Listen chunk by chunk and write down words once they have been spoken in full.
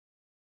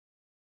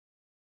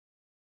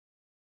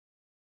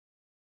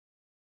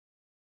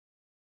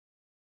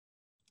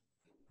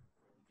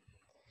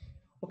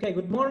Okay,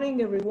 good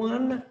morning,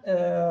 everyone.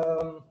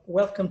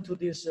 Welcome to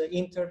this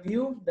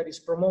interview that is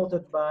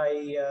promoted by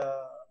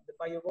the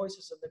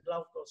BioVoices and the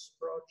GLAUKOS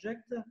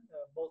project,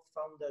 both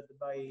funded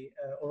by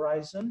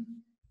Horizon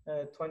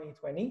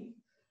 2020.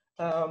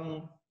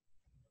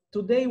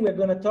 Today, we're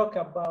going to talk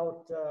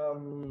about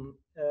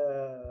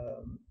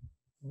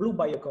blue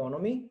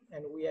bioeconomy,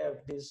 and we have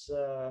these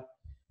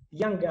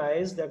young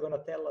guys. They're going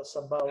to tell us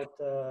about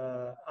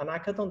an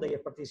hackathon they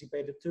have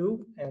participated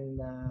to,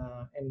 and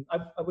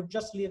I would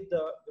just leave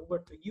the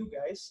word to you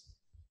guys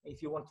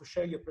if you want to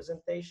share your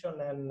presentation,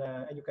 and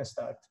you can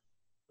start.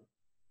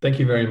 Thank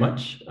you very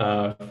much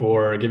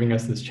for giving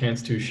us this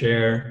chance to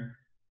share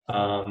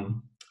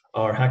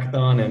our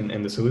hackathon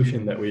and the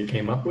solution that we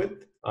came up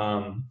with.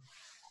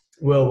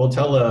 We'll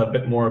tell a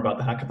bit more about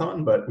the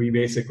hackathon, but we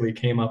basically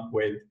came up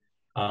with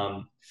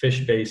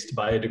fish-based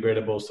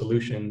biodegradable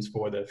solutions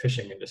for the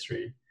fishing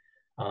industry.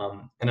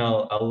 And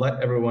I'll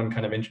let everyone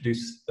kind of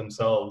introduce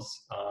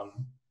themselves,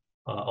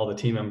 all the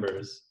team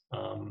members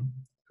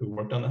who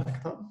worked on the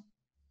hackathon.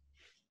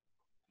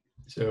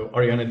 So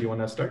Ariana, do you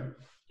want to start?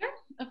 Sure,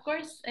 of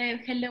course.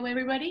 Hello,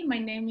 everybody. My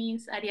name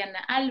is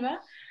Ariana Alba.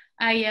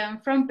 I am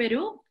from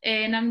Peru,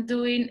 and I'm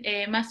doing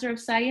a Master of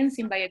Science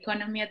in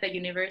Bioeconomy at the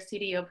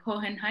University of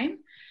Hohenheim.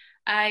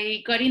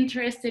 I got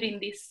interested in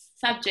this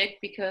subject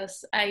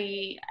because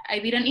I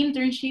did an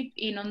internship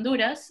in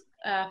Honduras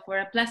for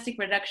a plastic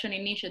reduction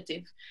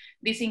initiative.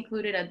 This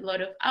included a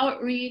lot of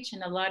outreach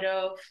and a lot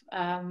of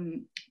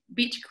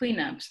beach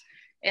cleanups.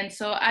 And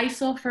so I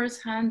saw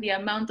firsthand the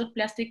amount of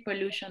plastic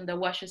pollution that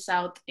washes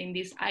out in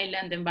these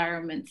island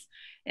environments.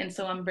 And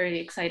so I'm very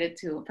excited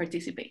to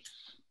participate.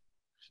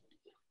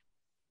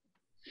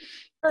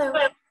 Hello,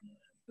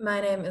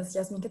 my name is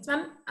Jasmin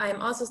Kitzmann.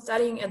 I'm also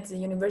studying at the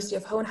University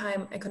of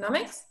Hohenheim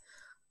Economics.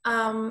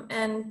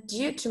 And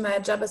due to my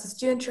job as a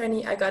student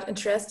trainee, I got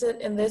interested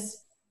in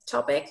this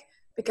topic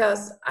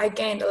because I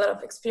gained a lot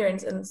of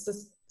experience in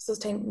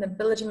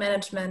sustainability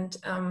management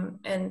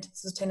and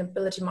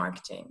sustainability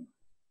marketing.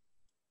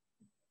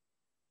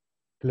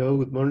 Hello,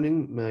 good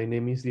morning. My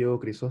name is Diego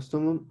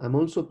Crisostomo. I'm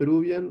also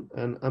Peruvian,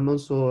 and I'm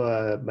also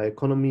a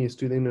bioeconomy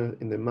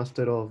student in the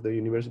Master of the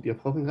University of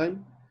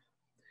Hohenheim.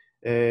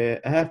 I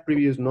have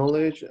previous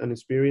knowledge and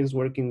experience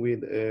working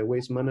with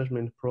waste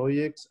management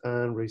projects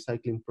and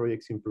recycling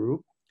projects in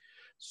Peru.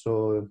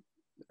 So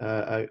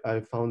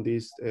I found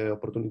this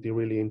opportunity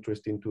really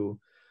interesting to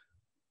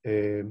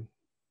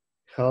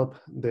help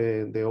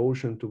the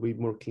ocean to be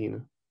more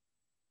cleaner.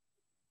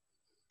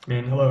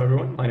 And hello,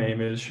 everyone. My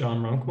name is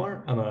Sean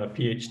Ramkumar. I'm a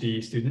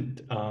PhD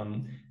student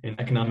in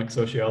economic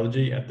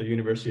sociology at the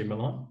University of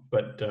Milan,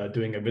 but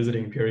doing a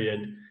visiting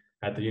period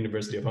at the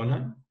University of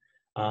Hohenheim.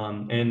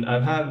 And I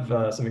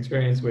have some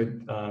experience with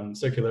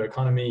circular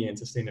economy and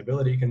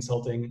sustainability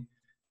consulting,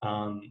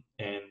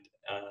 and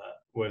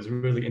was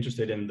really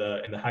interested in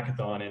the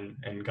hackathon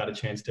and got a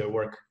chance to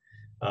work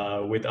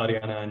with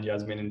Ariana and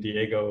Yasmin and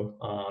Diego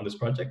on this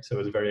project. So it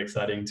was very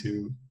exciting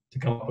to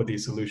come up with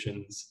these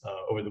solutions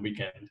over the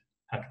weekend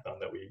hackathon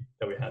that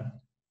we had.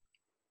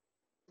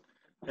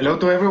 Hello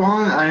to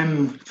everyone.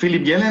 I'm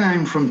Philip Yellen.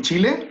 I'm from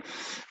Chile.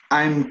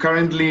 I'm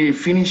currently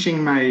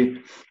finishing my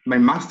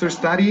master's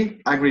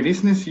study,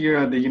 agribusiness, here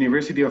at the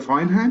University of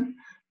Hohenheim.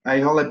 I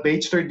hold a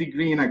bachelor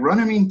degree in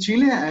agronomy in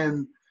Chile,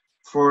 and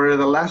for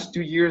the last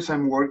 2 years,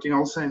 I'm working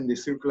also in the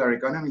circular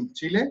economy in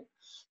Chile.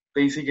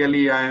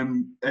 Basically,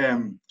 I'm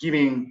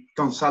giving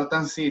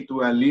consultancy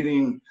to a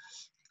leading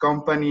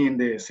company in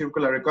the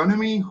circular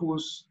economy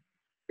who's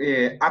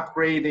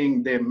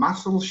upgrading the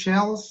mussel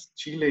shells.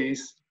 Chile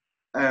is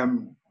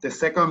the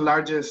second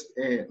largest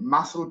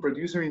mussel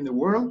producer in the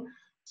world.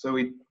 So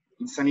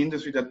it's an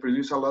industry that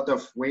produces a lot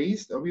of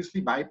waste,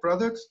 obviously,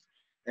 byproducts.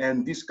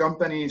 And this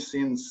company is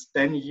since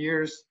 10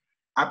 years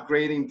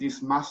upgrading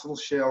these mussel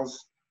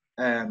shells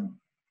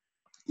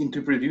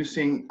into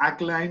producing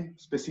alkaline,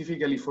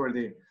 specifically for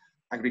the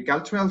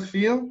agricultural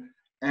field.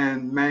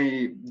 And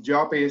my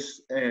job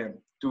is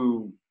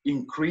to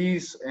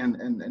increase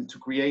and to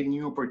create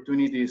new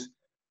opportunities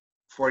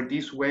for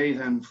this waste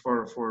and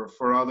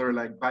for other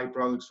like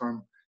byproducts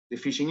from the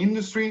fishing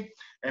industry.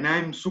 And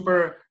I'm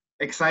super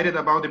excited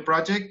about the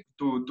project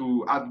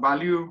to add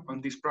value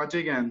on this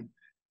project,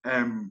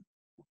 and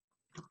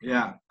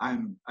yeah,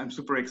 I'm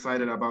super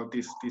excited about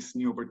this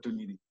new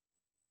opportunity.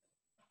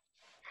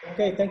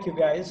 Okay, thank you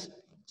guys.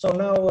 So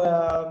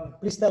now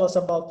please tell us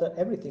about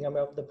everything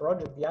about the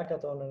project, the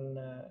hackathon,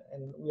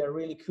 and we are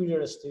really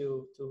curious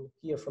to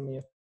hear from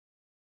you.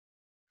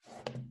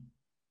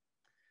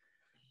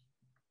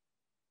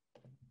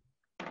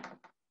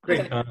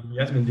 Great.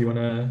 Yasmin, do you want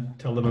to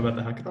tell them about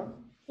the hackathon?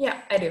 Yeah,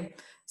 I do.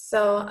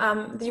 So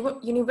the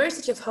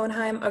University of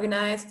Hohenheim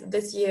organized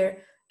this year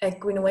a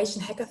Greenovation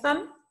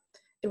Hackathon.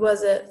 It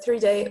was a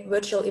 3-day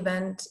virtual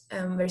event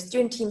where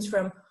student teams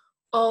from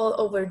all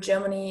over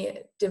Germany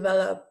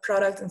develop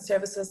products and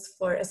services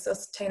for a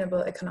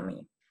sustainable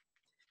economy.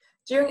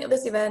 During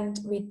this event,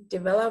 we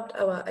developed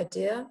our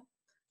idea,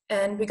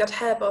 and we got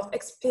help of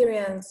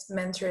experienced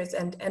mentors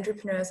and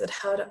entrepreneurs that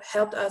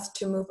helped us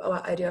to move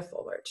our idea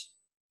forward.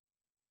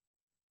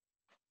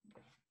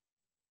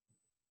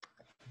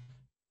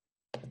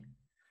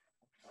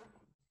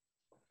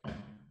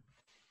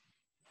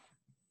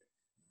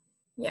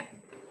 Yeah.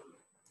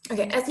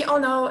 Okay, as you all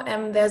know,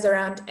 there's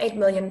around 8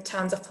 million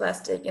tons of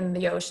plastic in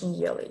the ocean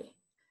yearly.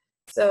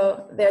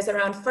 So there's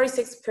around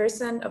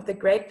 46% of the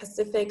Great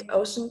Pacific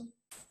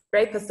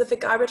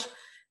garbage.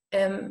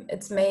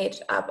 It's made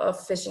up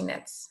of fishing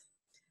nets.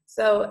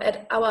 So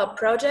at our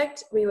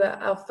project, we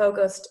are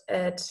focused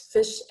at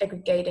fish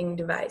aggregating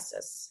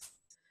devices.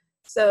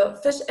 So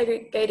fish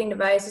aggregating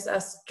devices are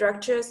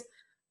structures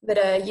that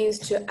are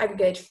used to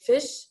aggregate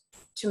fish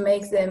to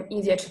make them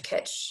easier to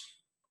catch.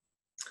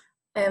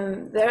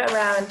 There are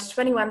around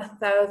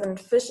 21,000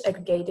 fish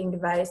aggregating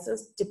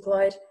devices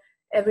deployed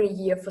every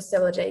year for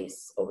several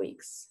days or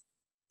weeks.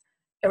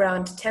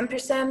 Around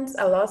 10%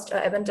 are lost or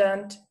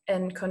abandoned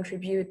and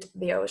contribute to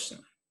the ocean.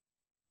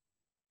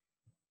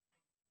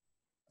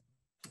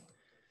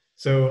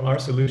 So our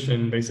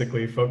solution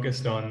basically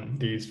focused on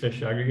these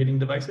fish aggregating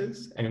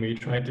devices, and we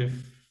tried to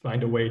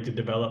find a way to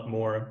develop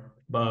more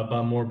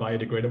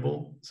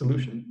biodegradable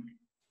solution.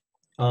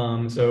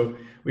 So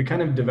we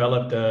kind of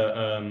developed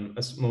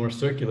a more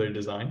circular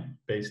design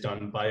based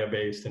on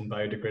bio-based and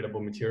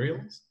biodegradable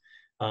materials.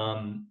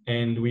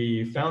 And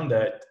we found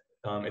that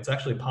it's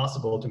actually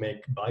possible to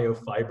make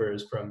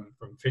biofibers from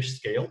fish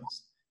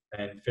scales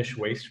and fish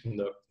waste from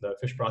the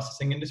fish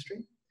processing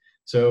industry.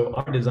 So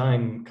our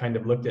design kind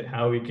of looked at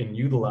how we can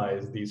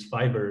utilize these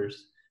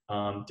fibers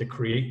to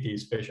create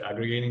these fish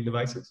aggregating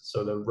devices.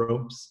 So the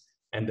ropes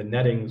and the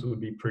nettings would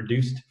be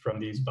produced from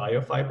these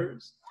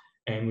biofibers,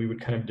 and we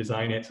would kind of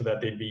design it so that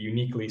they'd be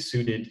uniquely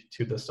suited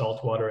to the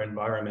saltwater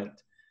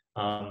environment,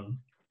 and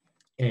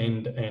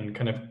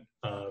kind of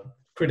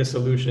create a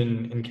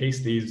solution in case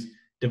these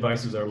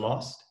devices are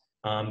lost,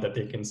 that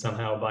they can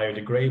somehow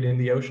biodegrade in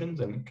the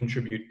oceans and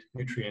contribute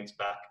nutrients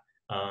back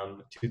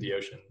to the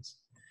oceans.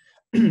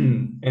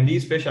 And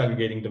these fish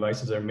aggregating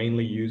devices are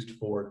mainly used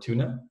for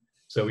tuna.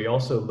 So we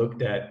also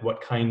looked at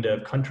what kind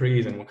of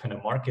countries and what kind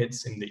of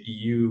markets in the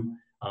EU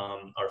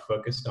are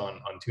focused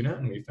on tuna,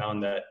 and we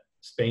found that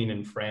Spain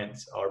and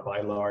France are by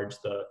large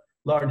the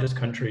largest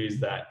countries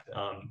that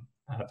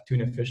have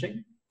tuna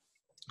fishing.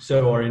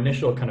 So our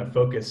initial kind of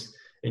focus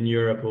in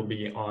Europe will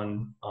be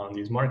on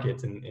these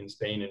markets in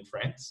Spain and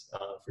France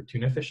for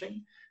tuna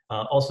fishing.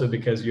 Also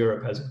because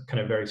Europe has kind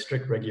of very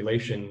strict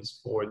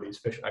regulations for these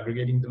fish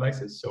aggregating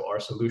devices. So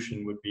our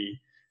solution would be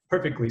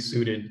perfectly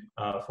suited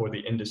for the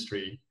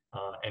industry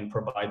and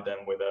provide them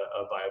with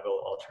a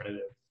viable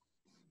alternative.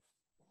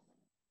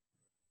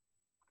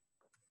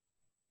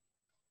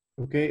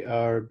 Okay,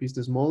 our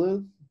business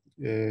model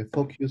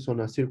focus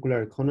on a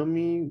circular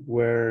economy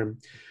where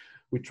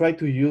we try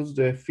to use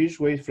the fish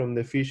waste from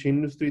the fish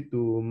industry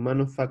to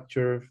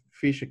manufacture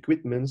fish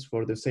equipments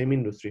for the same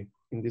industry,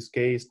 in this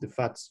case, the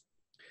fats.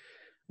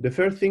 The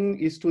first thing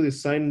is to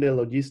design the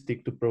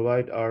logistic to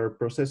provide our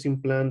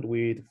processing plant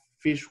with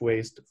fish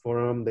waste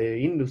from the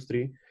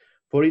industry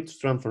for its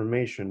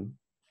transformation.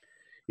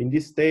 In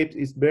this step,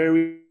 it's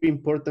very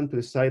important to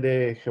decide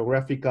the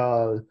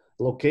geographical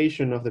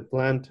location of the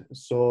plant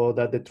so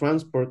that the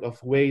transport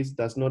of waste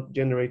does not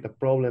generate a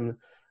problem,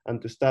 and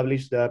to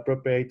establish the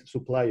appropriate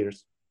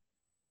suppliers.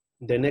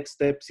 The next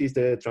step is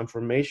the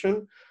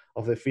transformation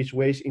of the fish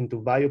waste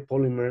into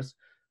biopolymers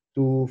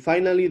to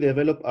finally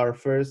develop our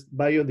first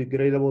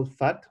biodegradable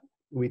fat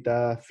with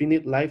a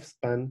finite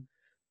lifespan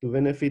to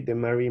benefit the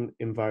marine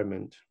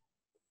environment.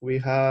 We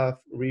have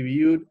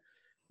reviewed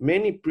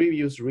many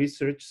previous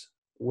research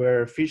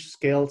where fish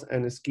scales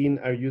and skin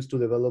are used to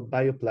develop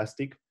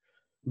bioplastic,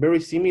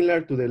 very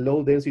similar to the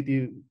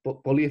low-density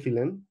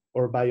polyethylene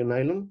or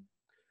bionylon.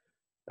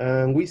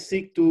 And we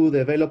seek to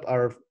develop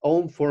our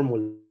own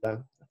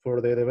formula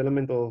for the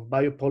development of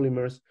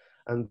biopolymers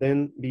and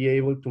then be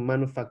able to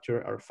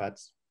manufacture our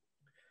fats.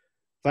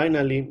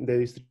 Finally, the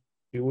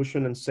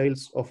distribution and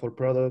sales of our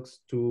products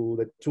to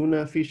the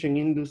tuna fishing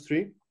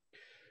industry,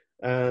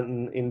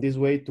 and in this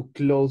way to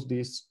close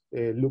this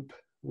loop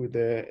with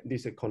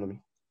this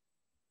economy.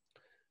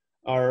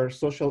 Our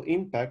social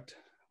impact,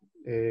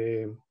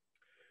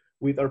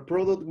 with our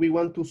product, we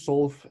want to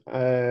solve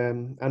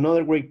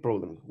another great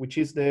problem, which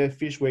is the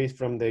fish waste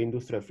from the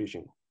industrial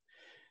fishing.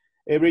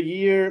 Every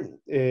year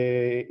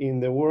in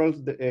the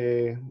world,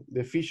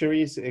 the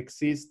fisheries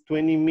exceed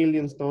 20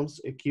 million tons,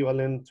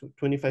 equivalent to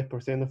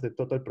 25% of the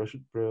total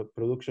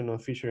production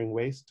of fishery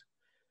waste.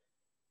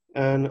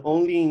 And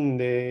only in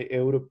the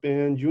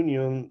European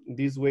Union,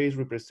 these waste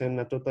represent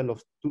a total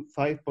of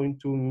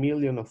 5.2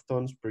 million of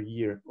tons per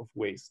year of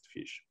waste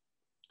fish.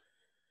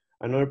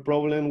 Another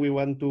problem we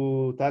want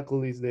to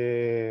tackle is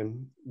the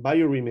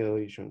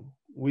bioremediation.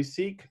 We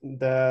seek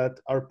that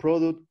our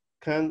product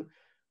can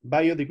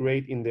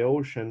biodegrade in the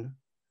ocean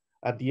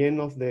at the end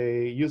of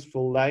the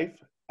useful life,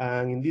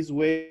 and in this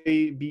way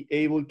be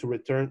able to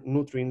return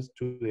nutrients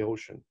to the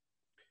ocean.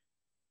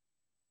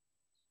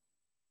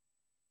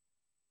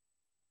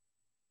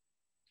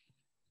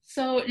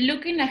 So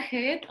looking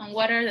ahead on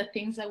what are the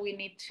things that we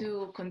need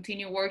to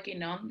continue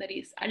working on, that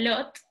is a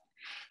lot.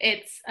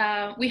 It's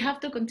we have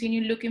to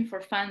continue looking for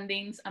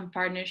fundings and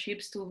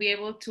partnerships to be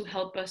able to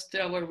help us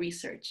through our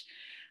research.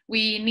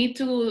 We need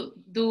to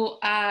do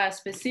a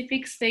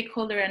specific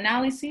stakeholder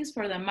analysis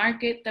for the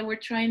market that we're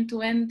trying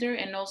to enter,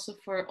 and also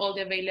for all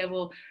the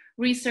available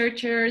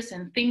researchers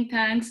and think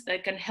tanks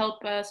that can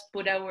help us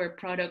put our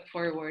product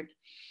forward.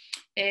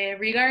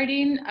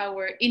 Regarding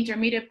our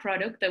intermediate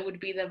product, that would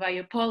be the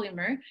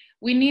biopolymer,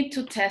 we need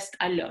to test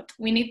a lot.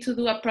 We need to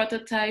do a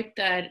prototype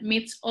that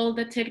meets all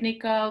the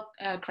technical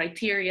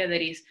criteria,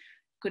 that is,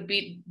 could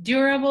be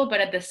durable,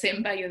 but at the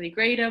same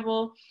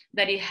biodegradable,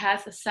 that it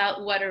has a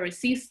salt water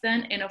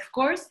resistant, and of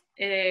course,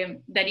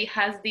 that it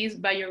has this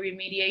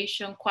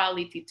bioremediation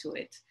quality to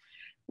it.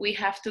 We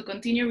have to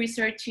continue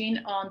researching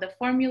on the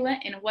formula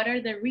and what are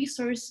the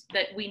resources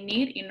that we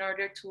need in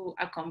order to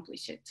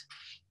accomplish it.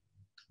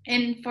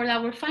 And for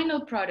our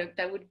final product,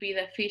 that would be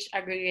the fish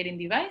aggregating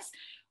device,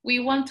 we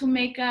want to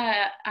make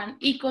an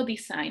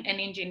eco-design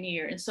and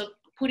engineer. And so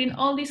putting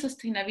all these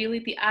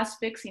sustainability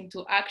aspects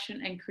into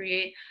action and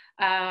create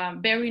a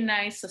very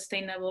nice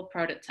sustainable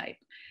prototype.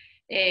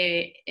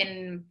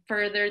 And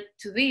further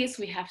to this,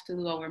 we have to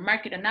do our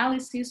market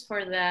analysis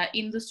for the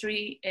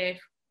industry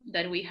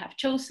that we have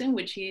chosen,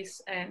 which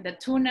is the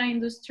tuna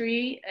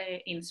industry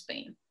in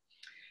Spain.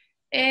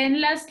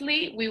 And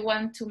lastly, we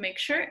want to make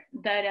sure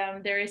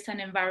that there is an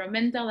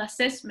environmental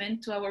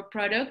assessment to our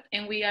product,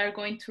 and we are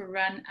going to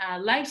run a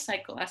life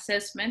cycle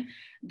assessment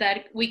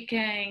that we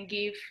can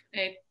give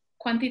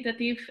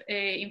quantitative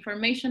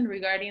information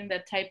regarding the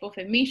type of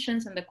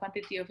emissions and the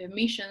quantity of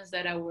emissions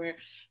that our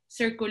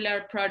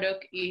circular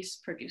product is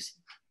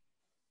producing.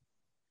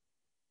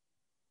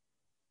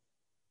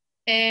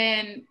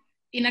 And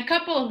in a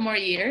couple of more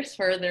years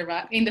further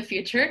back in the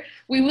future,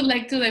 we would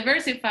like to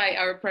diversify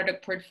our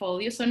product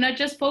portfolio. So not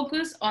just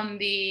focus on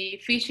the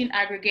fishing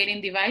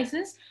aggregating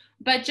devices,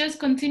 but just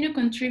continue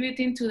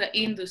contributing to the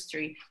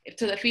industry,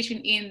 to the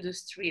fishing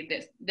industry,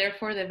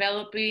 therefore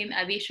developing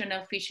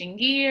additional fishing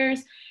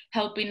gears,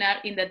 helping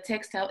out in the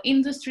textile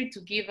industry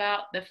to give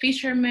out the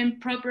fishermen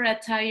proper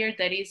attire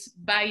that is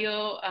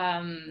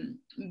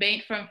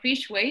made from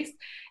fish waste,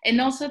 and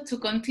also to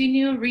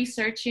continue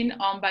researching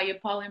on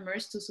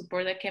biopolymers to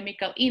support the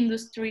chemical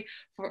industry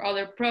for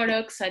other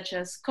products such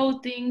as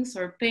coatings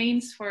or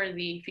paints for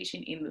the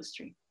fishing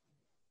industry.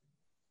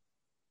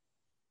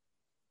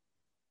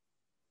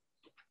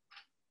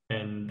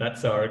 And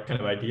that's our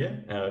kind of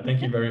idea.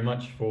 Thank you very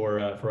much for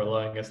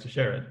allowing us to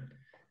share it.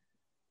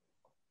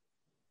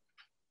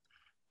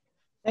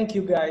 Thank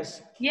you,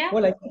 guys. Yeah.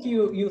 Well, I think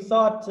you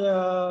thought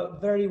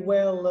very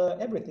well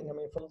everything. I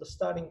mean, from the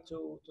starting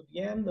to the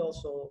end,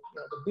 also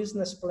the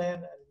business plan,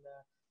 and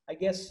I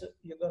guess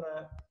you're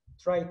gonna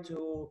try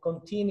to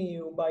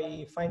continue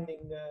by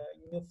finding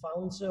new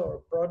funds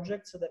or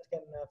projects that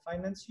can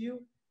finance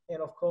you,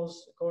 and of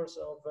course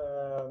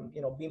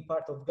of being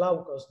part of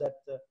GLAUKOS, that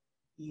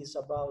is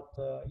about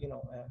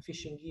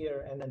fishing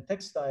gear and then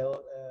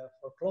textile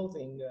for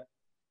clothing.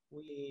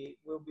 We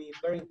will be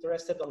very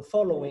interested on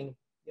following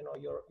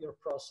your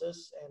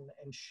process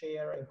and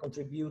share and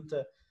contribute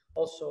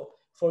also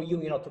for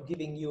you, to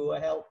giving you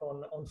help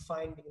on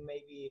finding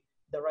maybe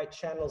the right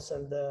channels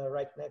and the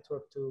right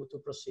network to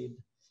proceed.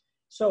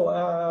 So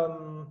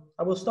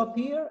I will stop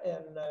here,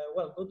 and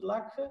well, good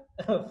luck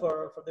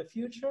for the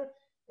future,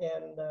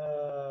 and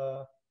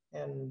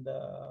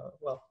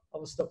well, I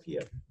will stop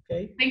here.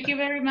 Okay. Thank you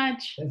very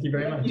much. Thank you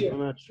very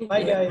much.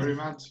 Bye, guys. Very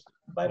much.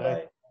 Bye.